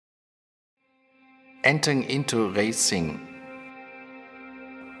Entering into racing,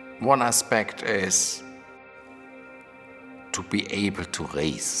 one aspect is to be able to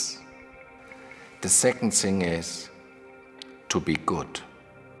race. The second thing is to be good.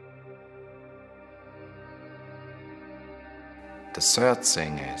 The third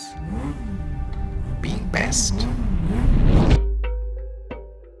thing is being best.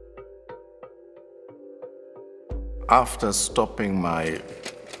 After stopping my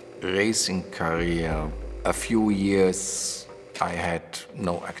racing career, a few years I had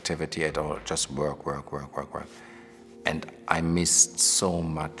no activity at all, just work. And I missed so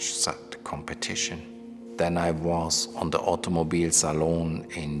much that competition. Then I was on the automobile salon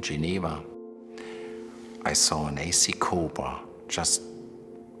in Geneva. I saw an AC Cobra just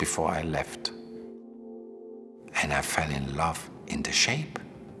before I left. And I fell in love in the shape.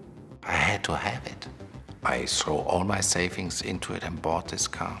 I had to have it. I threw all my savings into it and bought this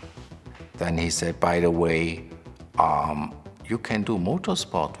car. Then he said, by the way, you can do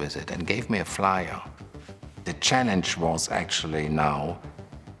motorsport with it, and gave me a flyer. The challenge was actually now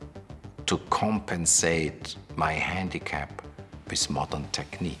to compensate my handicap with modern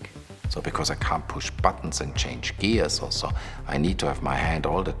technique. So because I can't push buttons and change gears also, I need to have my hand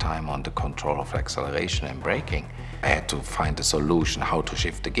all the time on the control of acceleration and braking. I had to find a solution how to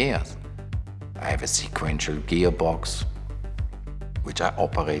shift the gears. I have a sequential gearbox, which I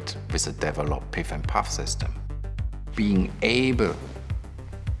operate with a developed piff and puff system. Being able,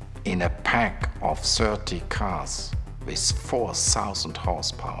 in a pack of 30 cars with 4,000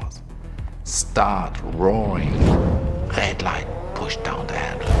 horsepower, start roaring, red light, push down the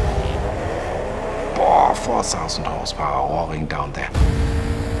handle. 4,000 horsepower roaring down there.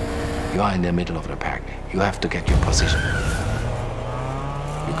 You are in the middle of the pack. You have to get your position.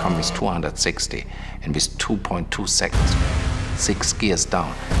 You come with 260 and with 2.2 seconds, 6 gears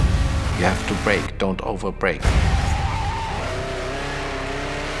down. You have to brake, don't over brake.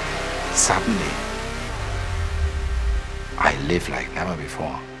 Suddenly, I live like never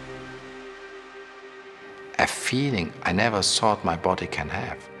before. A feeling I never thought my body can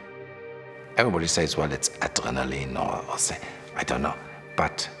have. Everybody says, well, it's adrenaline or say, I don't know.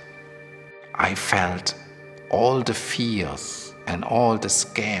 But I felt all the fears and all the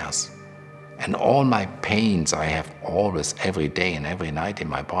scares and all my pains I have always, every day and every night in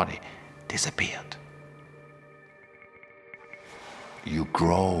my body, disappeared. You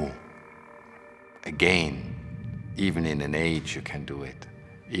grow again. Even in an age you can do it.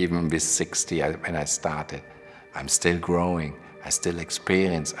 Even with 60, when I started, I'm still growing, I still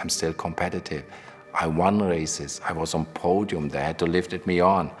experience, I'm still competitive. I won races, I was on podium, they had to lift me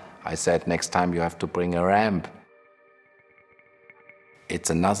on. I said, next time you have to bring a ramp. It's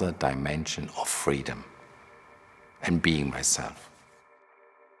another dimension of freedom and being myself.